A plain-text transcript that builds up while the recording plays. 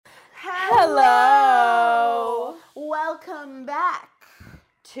Hello. Welcome back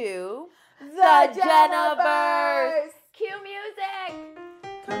to the Jenaverse. Cue music.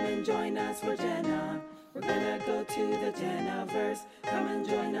 Come and join us for Jenna. We're gonna go to the Jenaverse. Come and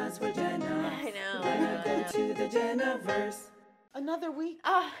join us for Jenna. I know. We're gonna go to the Jenaverse. Another week.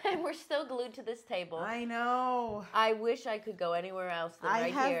 Oh, and we're still glued to this table. I know. I wish I could go anywhere else than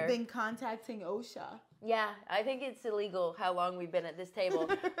right here. I have been contacting OSHA. Yeah, I think it's illegal how long we've been at this table.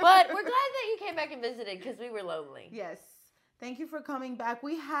 But we're glad that you came back and visited because we were lonely. Yes. Thank you for coming back.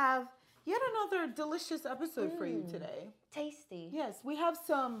 We have yet another delicious episode for you today. Tasty. Yes, we have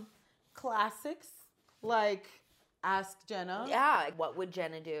some classics like Ask Jenna. Yeah, what would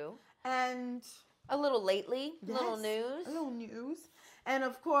Jenna do? And a little lately, yes, little news. A little news. And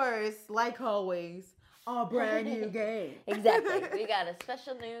of course, like always, a brand new game. Exactly. We got a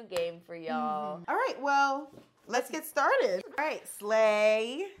special new game for y'all. All right, well, let's get started. All right,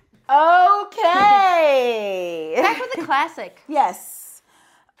 Slay. Okay. Back with the classic. Yes.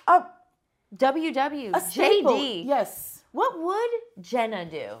 WWJD. Yes. What would Jenna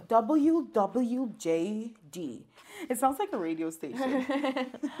do? WWJD. It sounds like a radio station.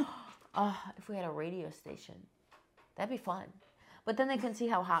 If we had a radio station, that'd be fun. But then they can see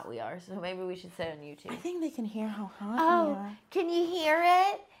how hot we are, so maybe we should say it on YouTube. I think they can hear how hot we are. Can you hear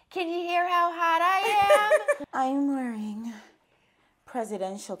it? Can you hear how hot I am? I'm wearing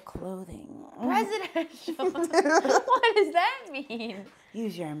presidential clothing. Presidential? What does that mean?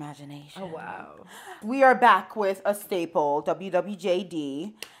 Use your imagination. Oh, wow. We are back with a staple,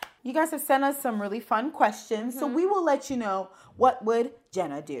 WWJD. You guys have sent us some really fun questions, so we will let you know what would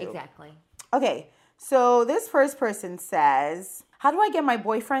Jenna do. Exactly. Okay, so this first person says, how do I get my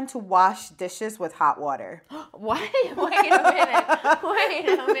boyfriend to wash dishes with hot water? What? Wait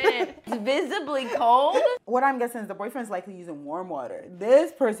a minute. It's visibly cold? What I'm guessing is the boyfriend's likely using warm water.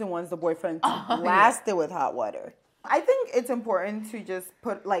 This person wants the boyfriend to blast it with hot water. I think it's important to just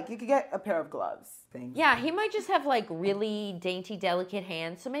put, you could get a pair of gloves. Yeah, he might just have, really dainty, delicate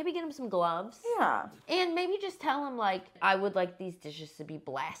hands, so maybe get him some gloves. Yeah. And maybe just tell him, I would like these dishes to be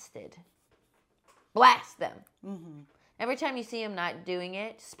blasted. Blast them. Mm-hmm. Every time you see him not doing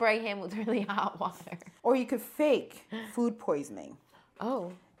it, spray him with really hot water. Or you could fake food poisoning.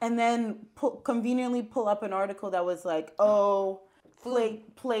 Oh. And then conveniently pull up an article that was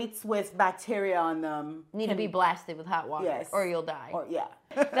plates with bacteria on them need to be blasted with hot water. Yes. Or you'll die. Or, yeah.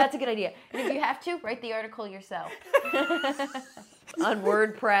 That's a good idea. And if you have to, write the article yourself. On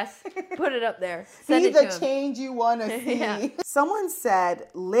WordPress. Put it up there. Send See the change you want to see. Yeah. Someone said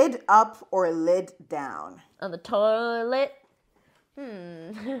lid up or lid down. On the toilet?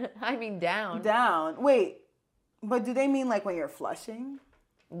 I mean down. Down. Wait. But do they mean when you're flushing?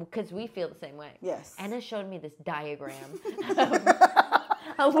 Because we feel the same way. Yes. Anna showed me this diagram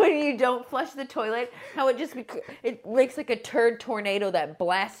of when you don't flush the toilet, how it makes like a turd tornado that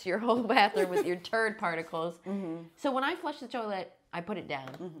blasts your whole bathroom with your turd particles. Mm-hmm. So when I flush the toilet, I put it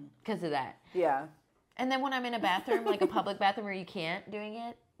down because of that. Yeah. And then when I'm in a bathroom, like a public bathroom where you can't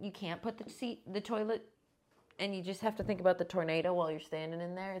put the toilet, and you just have to think about the tornado while you're standing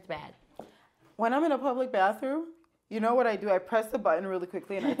in there. It's bad. When I'm in a public bathroom, you know what I do? I press the button really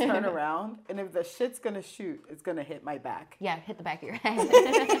quickly and I turn around. And if the shit's going to shoot, it's going to hit my back. Yeah, hit the back of your head.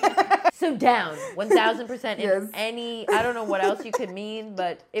 So down, 1,000%. Yes. I don't know what else you could mean,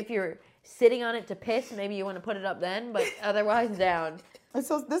 but if you're sitting on it to piss, maybe you want to put it up then, but otherwise down. And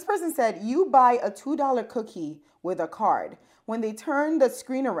so this person said, you buy a $2 cookie with a card. When they turn the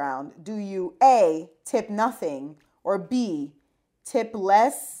screen around, do you A, tip nothing, or B, tip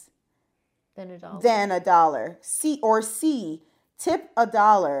less than $1. C, tip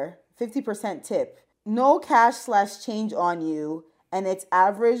 $1, 50% tip. No cash/change on you, and it's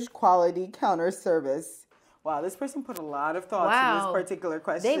average quality counter service. Wow, this person put a lot of thought to this particular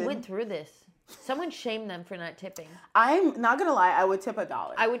question. They went through this. Someone shamed them for not tipping. I'm not going to lie, I would tip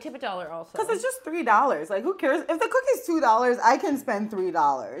 $1. I would tip $1 also. Because it's just $3. Who cares? If the cookie's $2, I can spend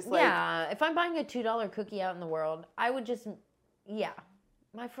 $3. Yeah, if I'm buying a $2 cookie out in the world, I would just,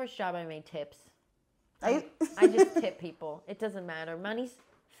 My first job, I made tips. I just tip people. It doesn't matter. Money's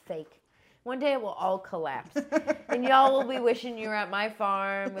fake. One day it will all collapse. And y'all will be wishing you were at my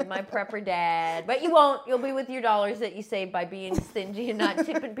farm with my prepper dad. But you won't. You'll be with your dollars that you saved by being stingy and not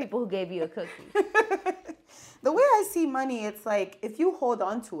tipping people who gave you a cookie. The way I see money, it's if you hold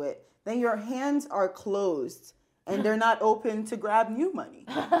on to it, then your hands are closed. And they're not open to grab new money.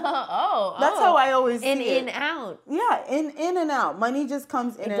 That's how I always see it. In, out. Yeah, in and out. Money just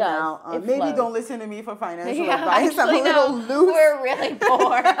comes in and out. Maybe flows. Don't listen to me for financial advice. I'm a little loose. We're really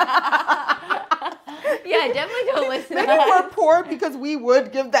poor. Yeah, definitely don't listen Maybe to us. we're poor because we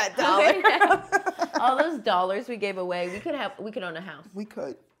would give that dollar. All those dollars we gave away, we could own a house. We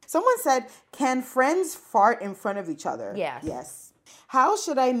could. Someone said, can friends fart in front of each other? Yes. Yes. How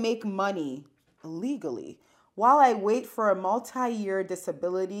should I make money legally while I wait for a multi-year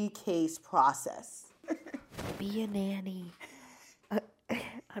disability case process? Be a nanny.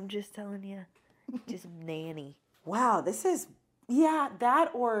 I'm just telling you. Just nanny. Wow, this is, yeah,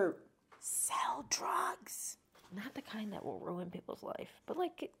 that or sell drugs. Not the kind that will ruin people's life, but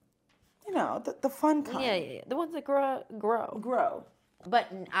like, You know, the fun kind. yeah. The ones that grow. Grow.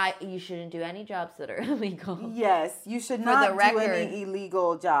 But you shouldn't do any jobs that are illegal. Yes, you should For not the do record. any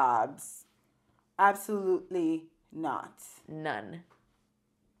illegal jobs. Absolutely not. None.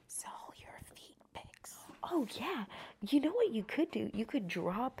 Sell your feet pics. Oh, yeah. You know what you could do? You could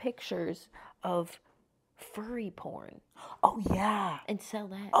draw pictures of furry porn Oh, yeah. and sell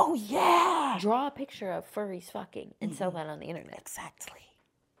that. Oh, yeah. Draw a picture of furries fucking and sell that on the internet. Exactly.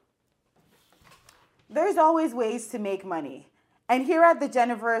 There's always ways to make money. And here at the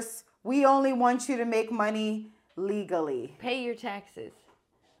Jenaverse, we only want you to make money legally. Pay your taxes.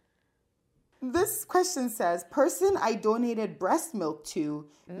 This question says, person I donated breast milk to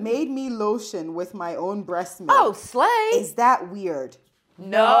made me lotion with my own breast milk. Oh, slay. Is that weird?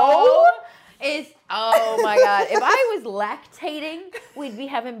 No. Oh my God. If I was lactating, we'd be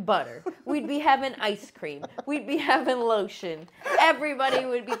having butter. We'd be having ice cream. We'd be having lotion. Everybody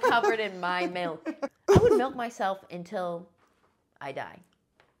would be covered in my milk. I would milk myself until I die.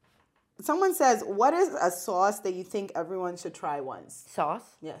 Someone says, what is a sauce that you think everyone should try once?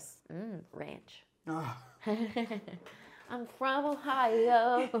 Sauce? Yes. Ranch. Oh. I'm from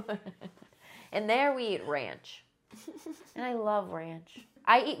Ohio. And there we eat ranch. And I love ranch.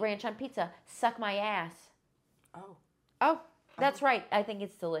 I eat ranch on pizza. Suck my ass. Oh. Oh, that's right. I think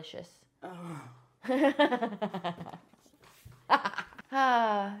it's delicious.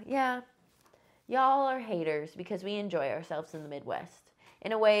 Yeah. Y'all are haters because we enjoy ourselves in the Midwest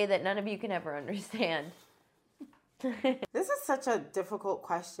in a way that none of you can ever understand. This is such a difficult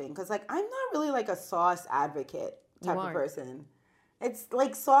question because, like, I'm not really like a sauce advocate type of person. It's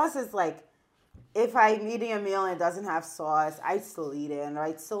like sauce is like, if I'm eating a meal and it doesn't have sauce, I still eat it and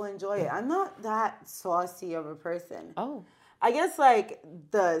I still enjoy it. I'm not that saucy of a person. Oh. I guess like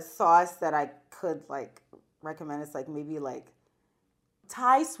the sauce that I could like recommend is like maybe like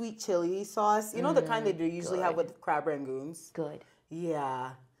Thai sweet chili sauce. You know the kind that they usually have with crab rangoons? Good.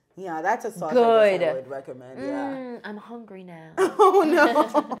 Yeah. Yeah, that's a sauce I guess I would recommend. Yeah. I'm hungry now. Oh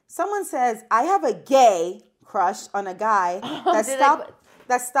no. Someone says, I have a gay crush on a guy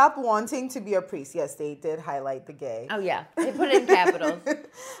that stopped wanting to be a priest. Yes, they did highlight the gay. Oh yeah, they put it in capitals.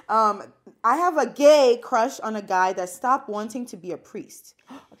 I have a gay crush on a guy that stopped wanting to be a priest.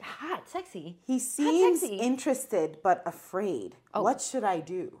 Hot, sexy. He seems sexy. interested but afraid. Oh. What should I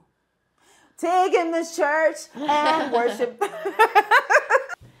do? Take him to church and worship.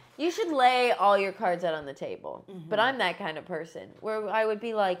 You should lay all your cards out on the table. Mm-hmm. But I'm that kind of person where I would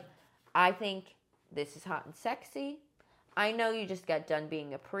be like, I think this is hot and sexy. I know you just got done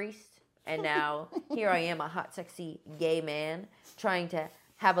being a priest, and now here I am, a hot, sexy gay man, trying to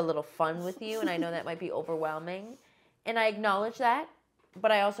have a little fun with you, and I know that might be overwhelming. And I acknowledge that,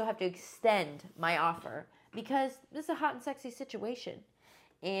 but I also have to extend my offer because this is a hot and sexy situation,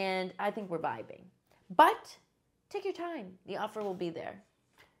 and I think we're vibing. But take your time. The offer will be there.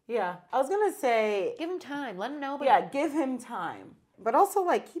 Yeah, I was going to say... Give him time. Let him know about it. Give him time. But also,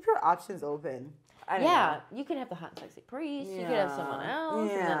 like, keep your options open. I don't know. You can have the hot and sexy priest. Yeah. You could have someone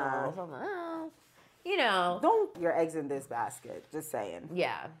else. And then someone else. You know. Don't put your eggs in this basket. Just saying.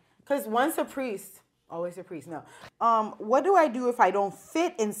 Yeah. Because once a priest, always a priest. No. What do I do if I don't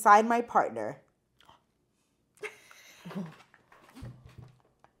fit inside my partner?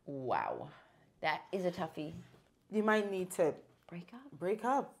 Wow. That is a toughie. You might need to... Break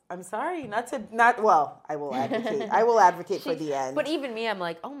up. I'm sorry. Well, I will advocate. I will advocate for the end. But even me, I'm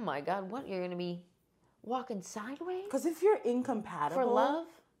like, oh my God, what? You're going to be walking sideways? Because if you're incompatible. For love?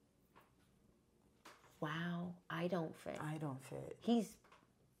 Wow, I don't fit. He's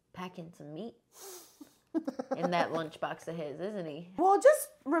packing some meat in that lunchbox of his, isn't he? Well, just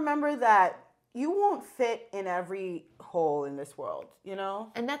remember that you won't fit in every hole in this world, you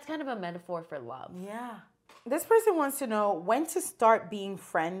know? And that's kind of a metaphor for love. Yeah. This person wants to know when to start being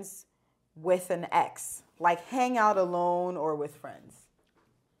friends with an ex. Like hang out alone or with friends.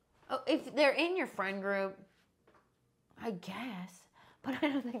 Oh, if they're in your friend group, I guess. But I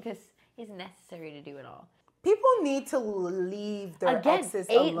don't think this is necessary to do at all. People need to leave their exes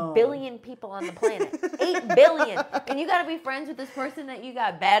alone. 8 billion people on the planet. 8 billion. And you got to be friends with this person that you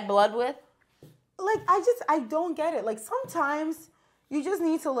got bad blood with? like, I don't get it. Like, sometimes you just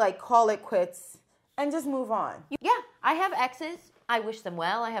need to, like, call it quits and just move on. Yeah, I have exes. I wish them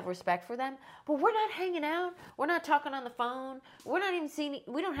well. I have respect for them. But we're not hanging out. We're not talking on the phone. We're not even seeing...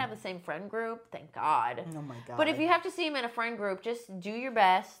 We don't have the same friend group. Thank God. Oh, my God. But if you have to see them in a friend group, just do your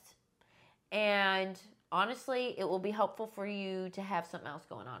best. And honestly, it will be helpful for you to have something else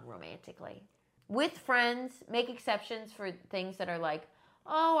going on romantically. With friends, make exceptions for things that are like,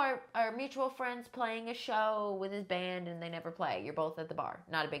 oh, our mutual friend's playing a show with his band and they never play. You're both at the bar.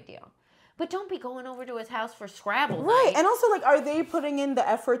 Not a big deal. But don't be going over to his house for Scrabble Right. night. And also, like, are they putting in the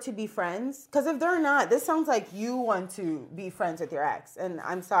effort to be friends? Because if they're not, this sounds like you want to be friends with your ex. And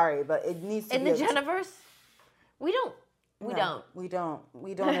I'm sorry, but it needs to In be... the Jenaverse, we don't. We don't.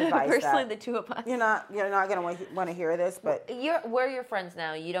 We don't advise Personally, that. the two of us. You're not gonna want to hear this, but We're your friends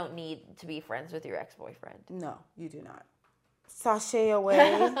now. You don't need to be friends with your ex-boyfriend. no, you do not. Sashay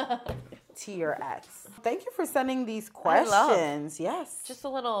away to your ex. Thank you for sending these questions. Yes, Just a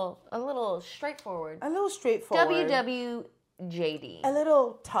little straightforward. a little straightforward. WWJD. A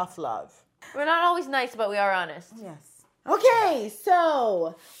little tough love. We're not always nice, but we are honest. Yes. Okay,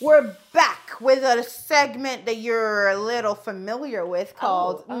 so we're back with a segment that you're a little familiar with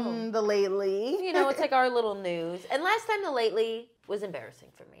called The Lately. You know, it's like our little news. And last time the lately was embarrassing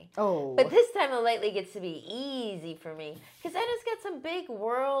for me. Oh. But this time the lately gets to be easy for me because I just got some big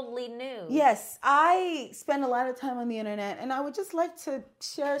worldly news. Yes, I spend a lot of time on the internet, and I would just like to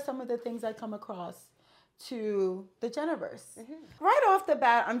share some of the things I come across to the Jenaverse. Mm-hmm. Right off the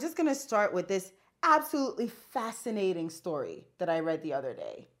bat, I'm just going to start with this absolutely fascinating story that I read the other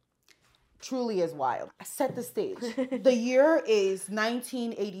day. Truly is wild. I set the stage. The year is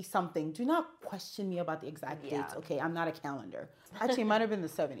 1980 something. Do not question me about the exact dates, okay? I'm not a calendar. Actually, it might have been the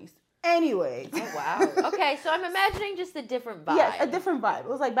 70s. Anyway. Oh, wow. Okay, so I'm imagining just a different vibe. Yes, a different vibe. It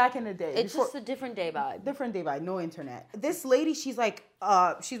was like back in the day. It's just a different day vibe. Different day vibe, no internet. This lady, she's like,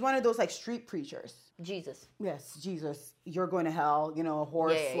 she's one of those like street preachers. Jesus. Yes, Jesus, you're going to hell, you know,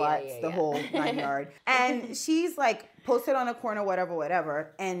 whore, sluts, the whole 9 yard. And she's like posted on a corner,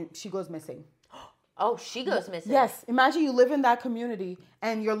 whatever, and she goes missing. Oh, she goes missing. Yes, imagine you live in that community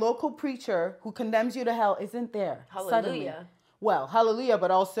and your local preacher who condemns you to hell isn't there. Hallelujah. Suddenly. Well, hallelujah, but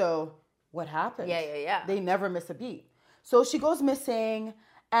also what happened? Yeah. They never miss a beat. So she goes missing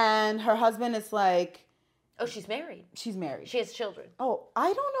and her husband is like... Oh, she's married. She's married. She has children. Oh, I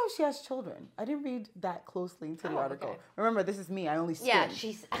don't know if she has children. I didn't read that closely into the article. Okay. Remember, this is me. I only skim. Yeah,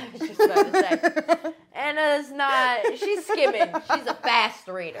 I was just about to say. Anna's not, she's skimming. She's a fast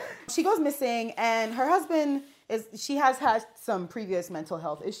reader. She goes missing, and her husband she has had some previous mental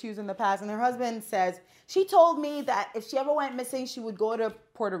health issues in the past, and her husband says, she told me that if she ever went missing, she would go to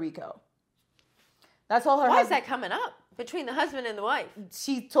Puerto Rico. That's all her Why husband... is that coming up between the husband and the wife?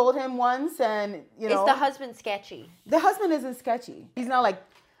 She told him once, and, you know... Is the husband sketchy? The husband isn't sketchy. He's not like...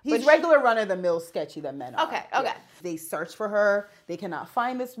 He's regular run-of-the-mill sketchy that men are. Okay. Yeah. They search for her. They cannot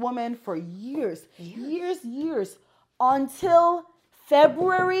find this woman for years, until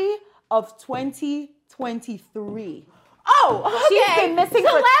February of 2023. Oh, okay. She's been missing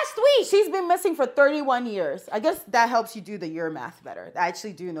last week. She's been missing for 31 years. I guess that helps you do the year math better. I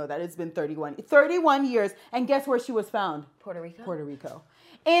actually do know that it's been 31 years. And guess where she was found? Puerto Rico. Puerto Rico.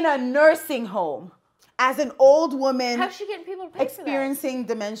 In a nursing home. As an old woman. How's she getting people to pay experiencing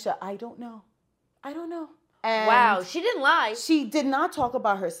dementia? I don't know. And wow, she didn't lie. She did not talk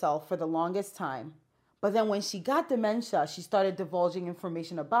about herself for the longest time. But then when she got dementia, she started divulging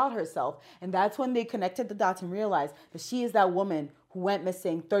information about herself. And that's when they connected the dots and realized that she is that woman who went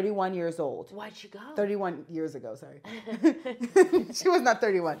missing 31 years old. Why'd she go? 31 years ago, sorry. She was not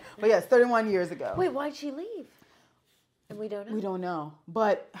 31. But yes, 31 years ago. Wait, why'd she leave? And we don't know. We don't know.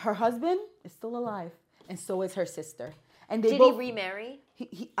 But her husband is still alive. And so is her sister. And did he remarry?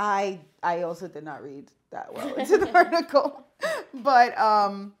 I also did not read that well into the article. But,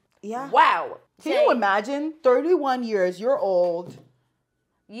 yeah. Wow. Can you imagine? 31 years, you're old.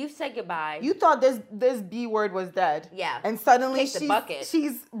 You said goodbye. You thought this B word was dead. Yeah. And suddenly she's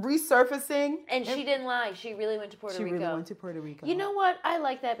resurfacing. And she didn't lie. She really went to Puerto Rico. She really went to Puerto Rico. You know what? I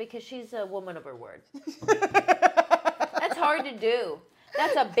like that because she's a woman of her word. That's hard to do.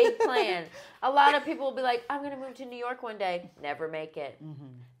 That's a big plan. A lot of people will be like, I'm going to move to New York one day. Never make it. Mm-hmm.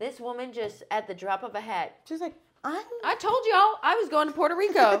 This woman just, at the drop of a hat. She's like, I told y'all I was going to Puerto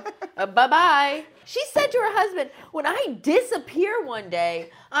Rico. Bye-bye. She said to her husband, when I disappear one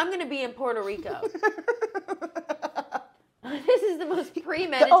day, I'm going to be in Puerto Rico. This is the most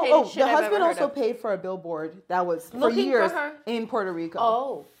premeditated shit I've ever heard. The husband also paid for a billboard that was for years in Puerto Rico.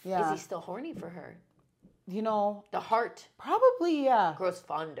 Oh. Yeah. Is he still horny for her? you know, The heart probably, yeah. grows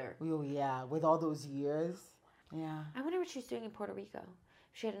fonder. Oh, yeah, with all those years. Yeah. I wonder what she's doing in Puerto Rico.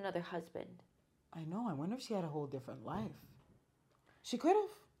 If she had another husband. I know. I wonder if she had a whole different life. She could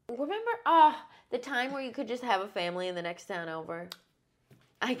have. Remember the time where you could just have a family in the next town over?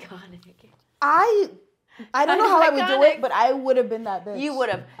 Iconic. I don't know how I would do it, but I would have been that bitch. You would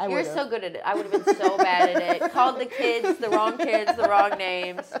have. You're so good at it. I would have been so bad at it. Called the kids, the wrong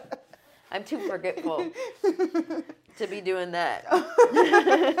names. I'm too forgetful to be doing that.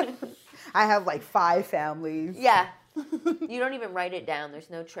 I have like 5 families. Yeah. You don't even write it down. There's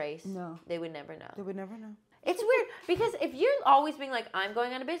no trace. No. They would never know. They would never know. It's weird because if you're always being like, I'm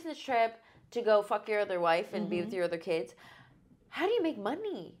going on a business trip to go fuck your other wife and be with your other kids, how do you make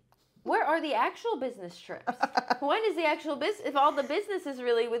money? Where are the actual business trips? When is the actual business? If all the business is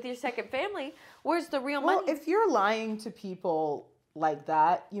really with your second family, where's the real money? Well, if you're lying to people like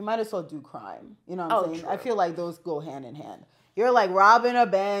that, you might as well do crime. You know what I'm saying? True. I feel like those go hand in hand. You're like robbing a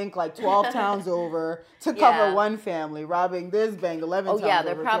bank like 12 towns over to cover one family, robbing this bank 11 towns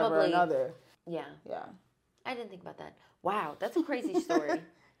over to cover another. Yeah. Yeah. I didn't think about that. Wow, that's a crazy story.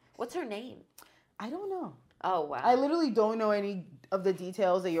 What's her name? I don't know. Oh, wow. I literally don't know any of the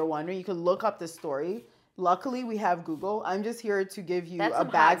details that you're wondering. You can look up the story. Luckily, we have Google. I'm just here to give you a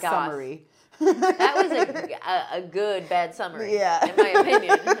bad summary. That was a good bad summary, in my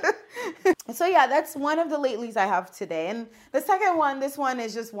opinion. So yeah, that's one of the latelys I have today. And the second one, this one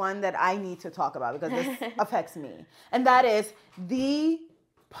is just one that I need to talk about because this affects me. And that is the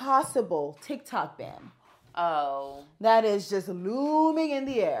possible TikTok ban. Oh. That is just looming in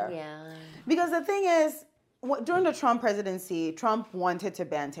the air. Yeah. Because the thing is, during the Trump presidency, Trump wanted to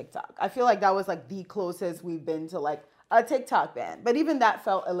ban TikTok. I feel like that was like the closest we've been to like a TikTok ban. But even that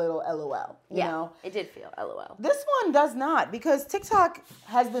felt a little LOL, you know? It did feel LOL. This one does not, because TikTok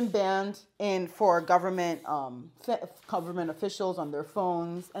has been banned for government officials on their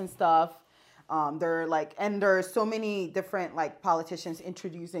phones and stuff. They're like, and there are so many different like politicians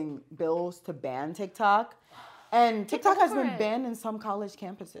introducing bills to ban TikTok. And TikTok has been banned in some college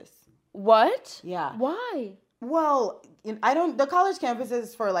campuses. What? Yeah. Why? Well, the college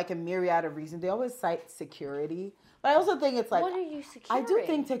campuses, for like a myriad of reasons, they always cite security. But I also think it's like, what are you securing? I do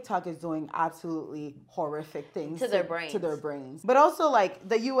think TikTok is doing absolutely horrific things to their brains. But also like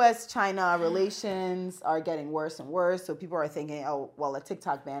the U.S.-China relations are getting worse and worse. So people are thinking, oh, well, a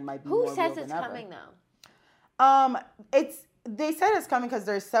TikTok ban might be more real than ever. Who says it's coming though? They said it's coming because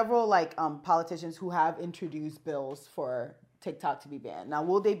there's several like politicians who have introduced bills for TikTok to be banned. Now,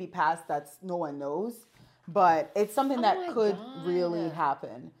 will they be passed? That's no one knows. But it's something that could really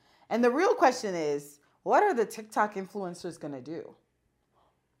happen. And the real question is, what are the TikTok influencers going to do?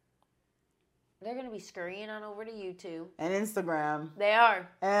 They're going to be scurrying on over to YouTube. And Instagram. They are.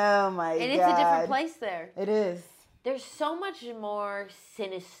 Oh, my God. And it's a different place there. It is. There's so much more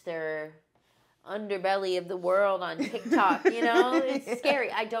sinister underbelly of the world on TikTok, you know? It's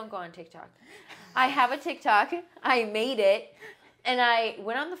scary. I don't go on TikTok. I have a TikTok. I made it. And I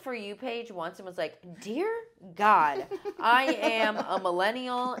went on the For You page once and was like, dear God, I am a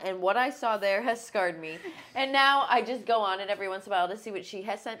millennial and what I saw there has scarred me. And now I just go on it every once in a while to see what she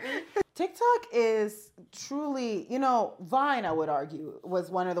has sent me. TikTok is truly, Vine, I would argue, was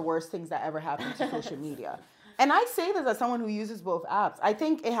one of the worst things that ever happened to social media. And I say this as someone who uses both apps. I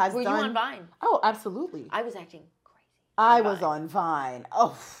think it has Were you on Vine? Oh, absolutely. I was acting crazy. I was on Vine.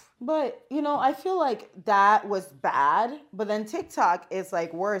 Oh, but, I feel like that was bad. But then TikTok is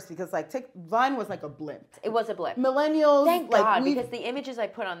like worse because like Vine was like a blimp. It was a blip. Millennials. Thank God, because the images I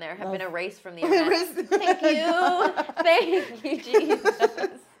put on there have been erased from the internet. Thank you. Thank you, Jesus.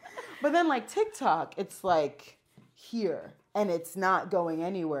 But then like TikTok, it's like here. And it's not going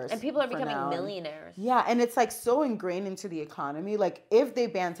anywhere. And people are becoming millionaires. Yeah, and it's like so ingrained into the economy. Like if they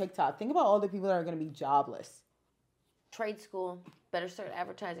ban TikTok, think about all the people that are going to be jobless. Trade school. Better start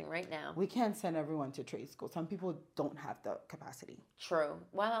advertising right now. We can't send everyone to trade school. Some people don't have the capacity. True.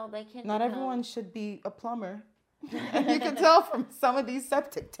 Well, they can't. Not everyone should be a plumber. And you can tell from some of these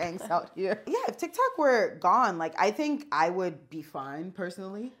septic tanks out here. Yeah, if TikTok were gone, like I think I would be fine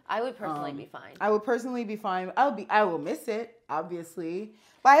personally. I would personally be fine. I would personally be fine. I will miss it, obviously.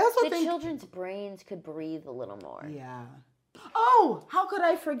 But I also think children's brains could breathe a little more. Yeah. Oh, how could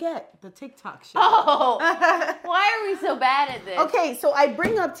I forget the TikTok shit? Oh, why are we so bad at this? Okay, so I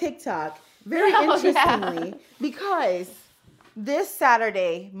bring up TikTok very interestingly because this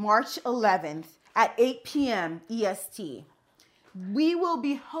Saturday, March 11th at 8 p.m. EST, we will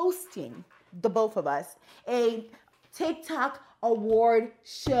be hosting, the both of us, a TikTok award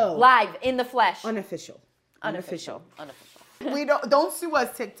show. Live, in the flesh. Unofficial. We don't sue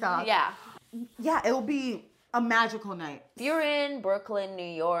us, TikTok. Yeah, it'll be A magical night. If you're in Brooklyn, New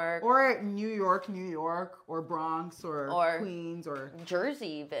York. Or New York, or Bronx, or Queens, or Jersey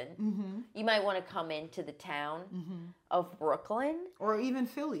even. You might want to come into the town of Brooklyn. Or even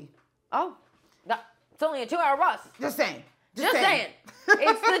Philly. Oh, it's only a 2-hour bus. Just saying. Just saying.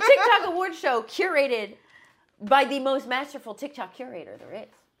 It's the TikTok award show curated by the most masterful TikTok curator there is.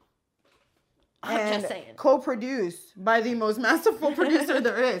 I'm just saying. Co-produced by the most masterful producer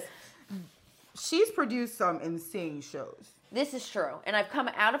there is. She's produced some insane shows. This is true. And I've come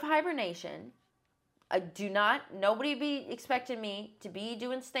out of hibernation. Nobody be expecting me to be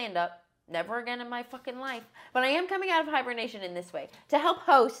doing stand-up. Never again in my fucking life. But I am coming out of hibernation in this way. To help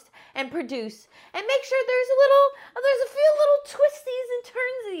host and produce and make sure there's a few little twisties and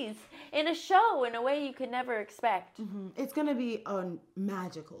turnsies in a show in a way you could never expect. It's going to be a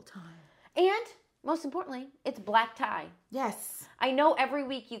magical time. And most importantly, it's black tie. Yes. I know every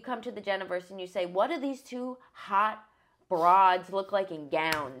week you come to the Jenaverse and you say, what do these two hot broads look like in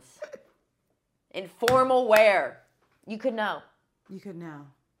gowns? In formal wear. You could know.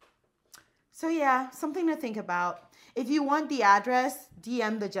 So yeah, something to think about. If you want the address,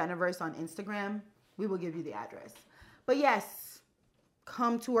 DM the Jenaverse on Instagram. We will give you the address. But yes,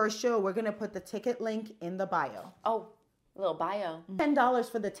 come to our show. We're going to put the ticket link in the bio. Oh, a little bio. $10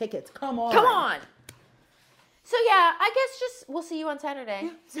 for the tickets. Come on. So yeah, I guess we'll see you on Saturday.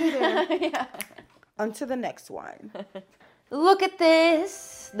 Yeah, see you there. Yeah. On to the next one. Look at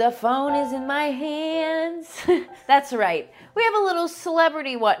this. The phone is in my hands. That's right. We have a little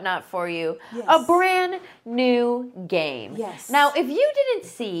celebrity whatnot for you. Yes. A brand new game. Yes. Now, if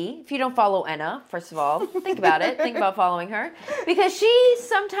you don't follow Enna, first of all, think about it. Think about following her. Because she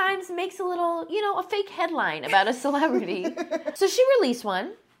sometimes makes a fake headline about a celebrity. So she released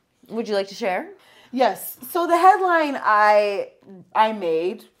one. Would you like to share? Yes. So the headline I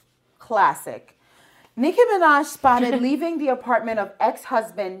made, classic. Nicki Minaj spotted leaving the apartment of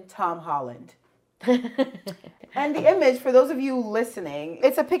ex-husband Tom Holland. And the image, for those of you listening,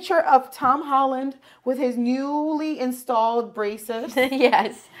 it's a picture of Tom Holland with his newly installed braces.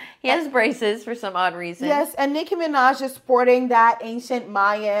 Yes. He has braces for some odd reason. Yes, and Nicki Minaj is sporting that ancient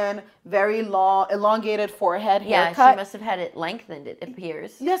Mayan, very long, elongated forehead haircut. Yeah, she must have had it lengthened, it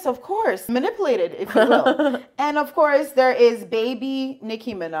appears. Yes, of course. Manipulated, if you will. And of course, there is baby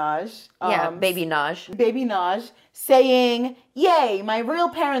Nicki Minaj. Baby Naj. Baby Naj saying, yay, my real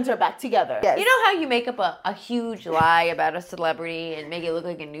parents are back together. Yes. You know how you make up a huge lie about a celebrity and make it look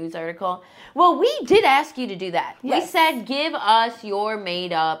like a news article? Well, we did ask you to do that. Yes. We said, give us your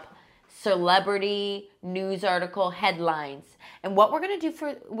made up celebrity news article headlines. And what we're going to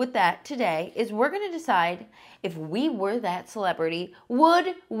do with that today is we're going to decide if we were that celebrity,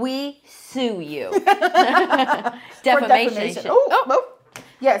 would we sue you? Defamation. Oh.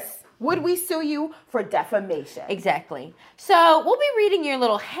 Yes. Would we sue you for defamation? Exactly. So we'll be reading your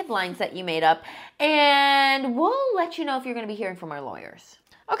little headlines that you made up, and we'll let you know if you're going to be hearing from our lawyers.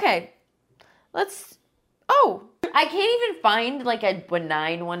 Okay. I can't even find like a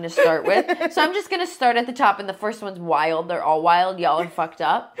benign one to start with. So I'm just going to start at the top, and the first one's wild. They're all wild. Y'all are fucked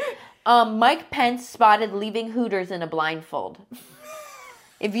up. Mike Pence spotted leaving Hooters in a blindfold.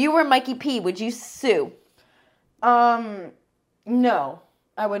 If you were Mikey P, would you sue? No.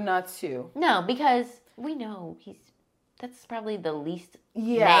 I would not sue. No, because we know that's probably the least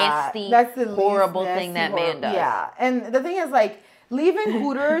nasty, horrible thing that man does. Yeah. And the thing is, like, leaving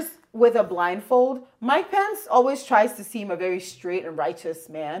Hooters with a blindfold, Mike Pence always tries to seem a very straight and righteous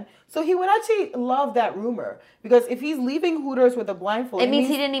man. So he would actually love that rumor. Because if he's leaving Hooters with a blindfold... It means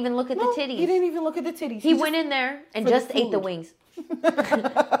he didn't even look at the titties. He didn't even look at the titties. He went in there and just ate the wings.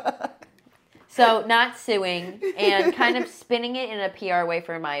 So not suing and kind of spinning it in a PR way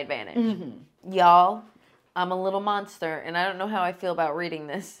for my advantage. Mm-hmm. Y'all, I'm a little monster, and I don't know how I feel about reading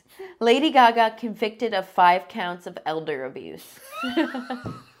this. Lady Gaga convicted of 5 counts of elder abuse.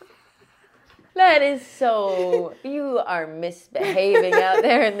 That is so... You are misbehaving out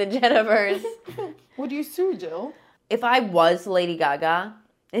there in the Jenaverse. Would you sue, Jill? If I was Lady Gaga,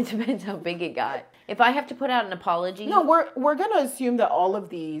 it depends how big it got. If I have to put out an apology... No, we're going to assume that all of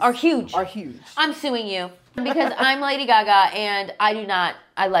these... Are huge. I'm suing you. Because I'm Lady Gaga, and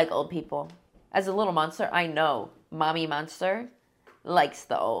I like old people. As a little monster, I know Mommy Monster likes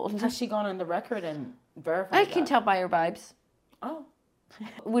the old. Has she gone on the record and verified I can tell by her vibes. Oh.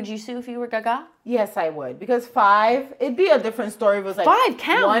 Would you sue if you were Gaga? Yes, I would. Because 5, it'd be a different story if it was like... 5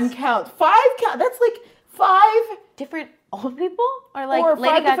 counts? 1 count. 5 count. That's like 5... Different old people? Or like or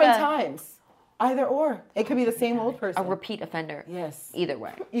Lady 5 Gaga? different times. Either or. It could be the same old person. A repeat offender. Yes. Either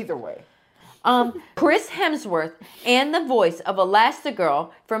way. Either way. Chris Hemsworth and the voice of Elastigirl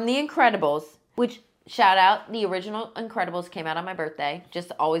from The Incredibles, which shout out, the original Incredibles came out on my birthday.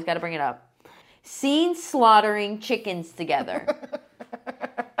 Just always got to bring it up. Seen slaughtering chickens together.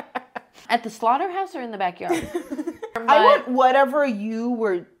 At the slaughterhouse or in the backyard? I want whatever you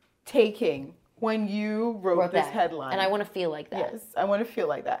were taking when you wrote this headline. And I want to feel like that. Yes, I want to feel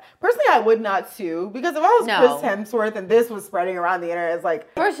like that. Personally, I would not sue, because if I was Chris Hemsworth and this was spreading around the internet, it's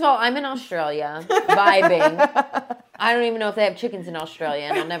like... First of all, I'm in Australia, vibing. I don't even know if they have chickens in Australia,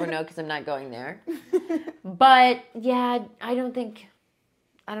 and I'll never know because I'm not going there. But, yeah, I don't think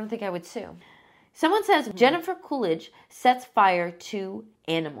I would sue. Someone says, Jennifer Coolidge sets fire to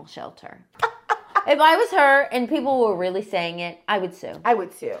animal shelter. If I was her and people were really saying it, I would sue. I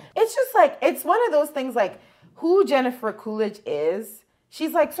would too. It's just like, it's one of those things like who Jennifer Coolidge is.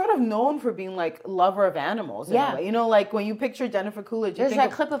 She's like sort of known for being like lover of animals in a way. You know, like when you picture Jennifer Coolidge, there's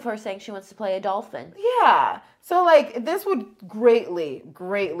that clip of her saying she wants to play a dolphin. Yeah. So like this would greatly,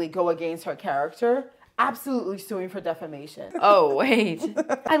 greatly go against her character. Absolutely suing for defamation. Oh, wait.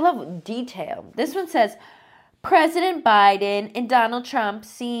 I love detail. This one says, President Biden and Donald Trump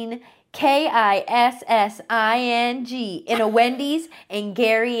seen KISSING in a Wendy's in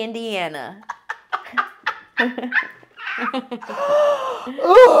Gary, Indiana.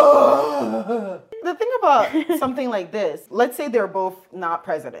 The thing about something like this, let's say they're both not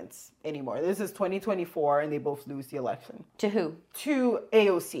presidents anymore. This is 2024 and they both lose the election. To who? To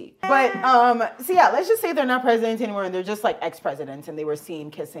AOC. But, so yeah, let's just say they're not presidents anymore and they're just like ex-presidents and they were seen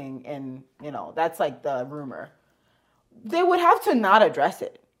kissing and, you know, that's like the rumor. They would have to not address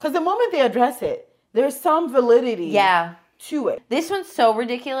it. Because the moment they address it, there's some validity to it. This one's so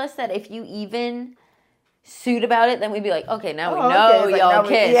ridiculous that if you even sued about it, then we'd be like, okay, now we know y'all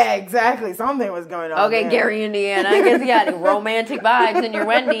kissed. Yeah, exactly. Something was going on. Okay, there. Gary, Indiana. I guess you got romantic vibes in your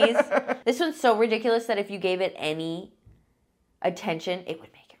Wendy's. This one's so ridiculous that if you gave it any attention, it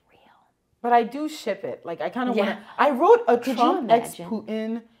would make it real. But I do ship it. Like, I kind of want to... I wrote a Trump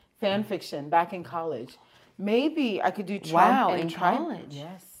ex-Putin fan fiction back in college. Maybe I could do Trump in college.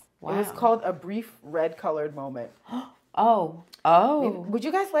 Yes. Wow. It was called A Brief Red-Colored Moment. Oh. Maybe, would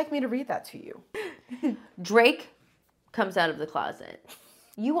you guys like me to read that to you? Drake comes out of the closet.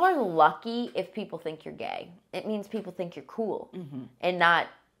 You are lucky if people think you're gay. It means people think you're cool and not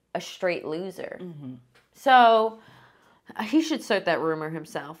a straight loser. So he should start that rumor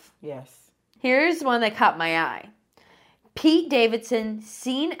himself. Yes. Here's one that caught my eye. Pete Davidson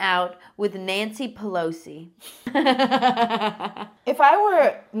seen out with Nancy Pelosi. If I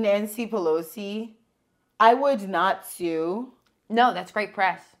were Nancy Pelosi, I would not sue. No, that's great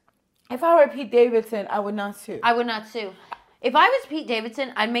press. If I were Pete Davidson, I would not sue. I would not sue. If I was Pete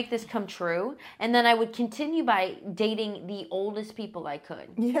Davidson, I'd make this come true, and then I would continue by dating the oldest people I could.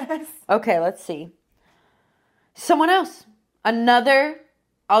 Yes. Okay, let's see. Someone else. Another,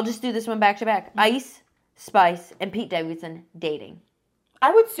 I'll just do this one back to back. Ice Spice and Pete Davidson dating.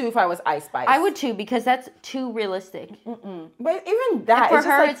 I would sue if I was Ice Spice. I would too, because that's too realistic. But even that, and for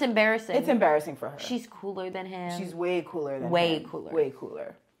her, it's embarrassing. It's embarrassing for her. She's cooler than him. She's way cooler than him. Way cooler. Way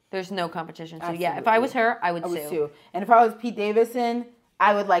cooler. There's no competition. So Absolutely. yeah, if I was her, I would sue. And if I was Pete Davidson,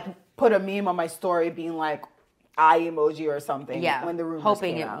 I would like put a meme on my story being like eye emoji or something. Yeah, when the rumors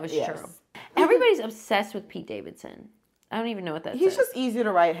hoping came it out. was true. Everybody's obsessed with Pete Davidson. I don't even know what that He's just easy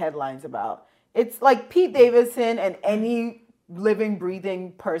to write headlines about. It's like Pete Davidson and any living,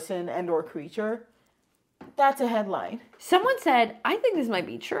 breathing person and or creature. That's a headline. Someone said, I think this might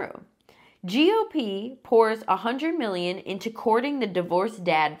be true. GOP pours $100 million into courting the divorced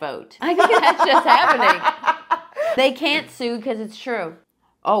dad vote. I think that's just happening. They can't sue because it's true.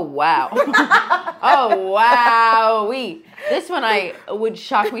 Oh, wow. Oh, wow. This one would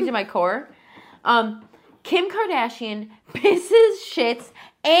shock me to my core. Kim Kardashian pisses, shits,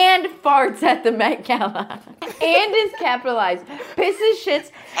 and farts at the Met Gala. And is capitalized. Pisses, shits,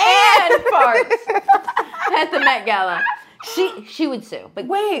 and farts at the Met Gala. She would sue. But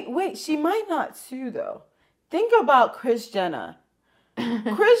wait, she might not sue though. Think about Kris Jenner.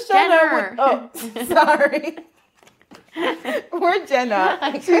 Kris Jenner. Sorry. We're Jenna.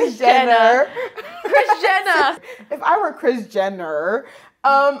 Kris Jenner. Kris Jenner. If I were Kris Jenner,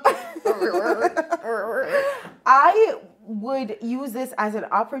 I would use this as an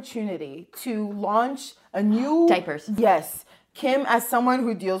opportunity to launch a new... Diapers. Yes. Kim as someone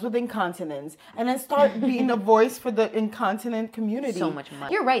who deals with incontinence and then start being a voice for the incontinent community. So much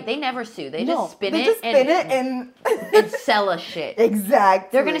money. You're right. They never sue. They just spin it and sell us shit. Exactly.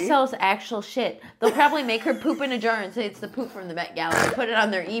 They're going to sell us actual shit. They'll probably make her poop in a jar and say it's the poop from the Met Gala and put it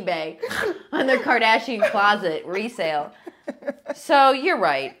on their eBay, on their Kardashian closet resale. So you're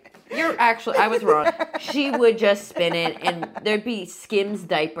right. I was wrong. She would just spin it and there'd be Skims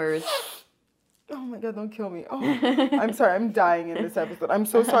diapers. Oh my God, don't kill me. Oh, I'm sorry. I'm dying in this episode. I'm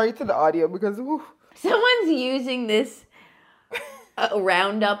so sorry to the audio because someone's using this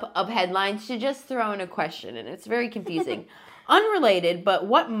roundup of headlines to just throw in a question, and it's very confusing. Unrelated, but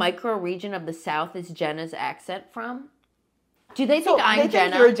what micro region of the South is Jenna's accent from? Do they think I'm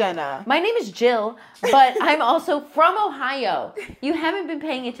Jenna? You're Jenna. My name is Jill, but I'm also from Ohio. You haven't been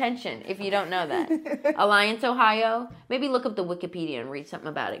paying attention if you don't know that. Alliance, Ohio. Maybe look up the Wikipedia and read something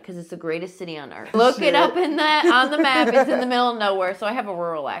about it because it's the greatest city on earth. Look it up on the map. It's in the middle of nowhere, so I have a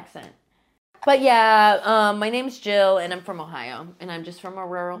rural accent. But yeah, my name's Jill, and I'm from Ohio, and I'm just from a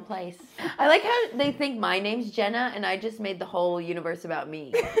rural place. I like how they think my name's Jenna, and I just made the whole universe about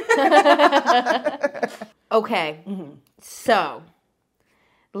me. Okay, so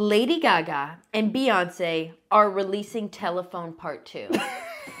Lady Gaga and Beyonce are releasing Telephone Part 2.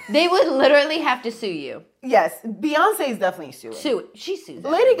 They would literally have to sue you. Yes, Beyonce is definitely suing. She sues.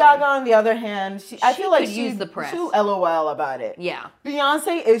 Lady Gaga, on the other hand, I feel like she use the press. Too LOL about it. Yeah.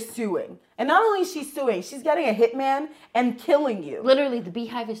 Beyonce is suing. And not only is she suing, she's getting a hitman and killing you. Literally, the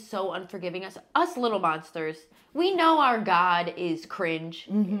Beehive is so unforgiving. Us little monsters, we know our God is cringe.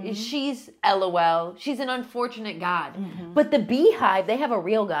 Mm-hmm. She's LOL. She's an unfortunate God. Mm-hmm. But the Beehive, they have a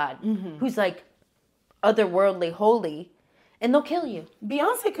real God who's like otherworldly, holy. And they'll kill you.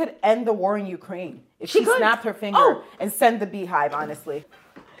 Beyonce could end the war in Ukraine if she snapped her finger and sent the Beehive, honestly.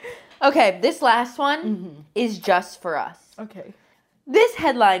 Okay, this last one is just for us. Okay. This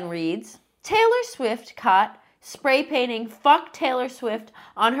headline reads, Taylor Swift caught spray painting "Fuck Taylor Swift"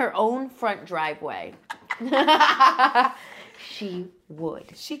 on her own front driveway. She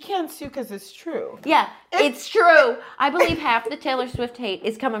would. She can't sue because it's true. Yeah, it's true. I believe half the Taylor Swift hate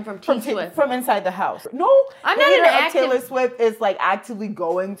is coming from Swift. From inside the house. No, I'm not an active... Taylor Swift is like actively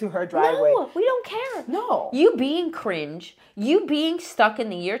going to her driveway. No, we don't care. No. You being cringe, you being stuck in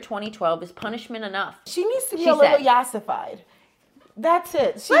the year 2012 is punishment enough. She needs to be a little yassified. That's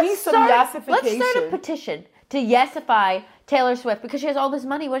it. She needs some yassification. Let's start a petition to yassify Taylor Swift because she has all this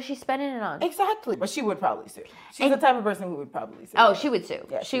money. What is she spending it on? Exactly. But she would probably sue. She's the type of person who would probably sue. Oh, she would sue.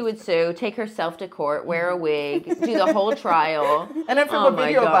 Yeah, she would sue, take herself to court, wear a wig, do the whole trial. And then film a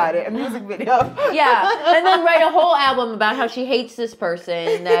video about it, a music video. Yeah. And then write a whole album about how she hates this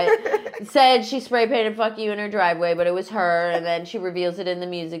person that said she spray painted "fuck you" in her driveway, but it was her. And then she reveals it in the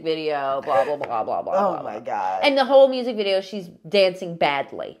music video, blah, blah, blah, blah, blah. Oh, my God. And the whole music video, she's dancing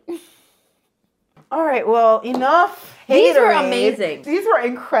badly. All right, well, enough. These were amazing. These were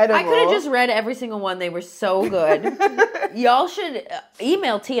incredible. I could have just read every single one. They were so good. Y'all should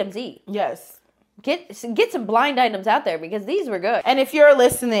email TMZ. Yes. Get some blind items out there because these were good. And if you're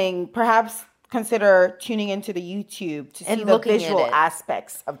listening, perhaps consider tuning into the YouTube to see the visual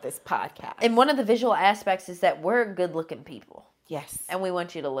aspects of this podcast. And one of the visual aspects is that we're good-looking people. Yes. And we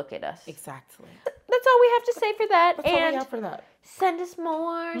want you to look at us. Exactly. That's all we have to say for that. That's all we have for that. Send us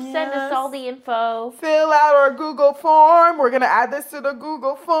more. Yes. Send us all the info. Fill out our Google form. We're going to add this to the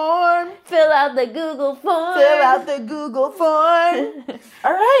Google form. Fill out the Google form. Fill out the Google form.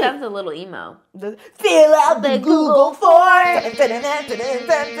 All right. Sounds a little emo. Fill out the Google form.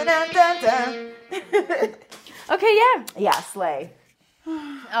 Okay, yeah. Yeah, slay.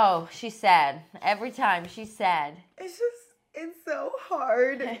 Oh, she's sad. Every time she's sad. It's so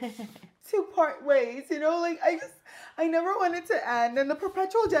hard to part ways, you know? Like, I never wanted to end, and the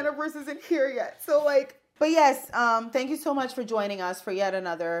perpetual Jenaverse isn't here yet. So, but yes, thank you so much for joining us for yet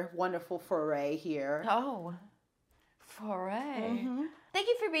another wonderful foray here. Oh, foray. Mm-hmm. Thank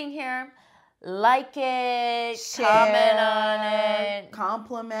you for being here. Like it, share, comment on it.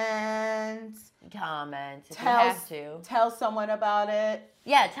 Comment if you have to. Tell someone about it.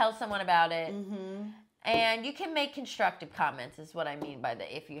 Yeah, tell someone about it. Mm-hmm. And you can make constructive comments is what I mean by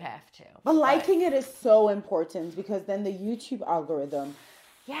the if you have to. But liking it is so important because then the YouTube algorithm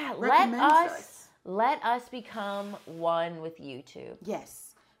let us become one with YouTube.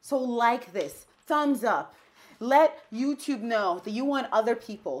 Yes. So like this. Thumbs up. Let YouTube know that you want other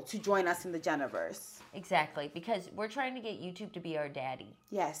people to join us in the Jenaverse. Exactly. Because we're trying to get YouTube to be our daddy.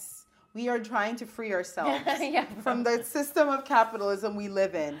 Yes. We are trying to free ourselves from the system of capitalism we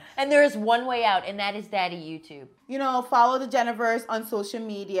live in. And there is one way out, and that is Daddy YouTube. You know, follow the Jenaverse on social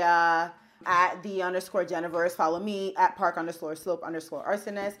media at @the_Jenaverse. Follow me at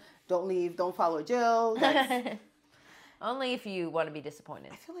 @park_slope_arsonist. Don't leave. Don't follow Jill. That's... Only if you want to be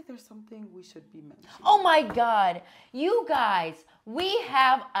disappointed. I feel like there's something we should be mentioning. Oh my God. You guys, we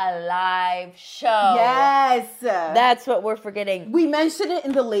have a live show. Yes. That's what we're forgetting. We mentioned it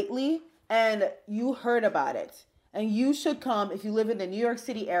in the lately, and you heard about it. And you should come if you live in the New York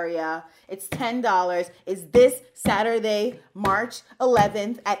City area. It's $10. It's this Saturday, March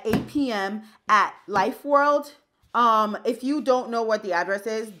 11th at 8 p.m. at Life World. If you don't know what the address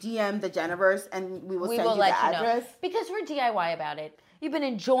is, DM the Jenaverse and we will send you the address. Because we're DIY about it. You've been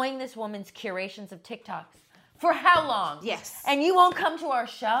enjoying this woman's curations of TikToks for how long? Yes. And you won't come to our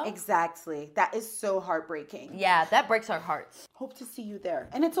show? Exactly. That is so heartbreaking. Yeah, that breaks our hearts. Hope to see you there.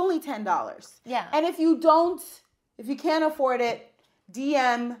 And it's only $10. Yeah. And if you can't afford it,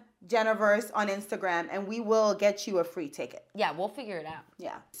 DM Jenaverse on Instagram and we will get you a free ticket. Yeah, we'll figure it out.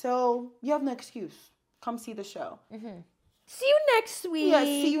 Yeah. So you have no excuse. Come see the show. Mm-hmm. See you next week. Yeah,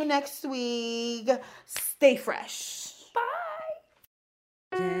 see you next week. Stay fresh.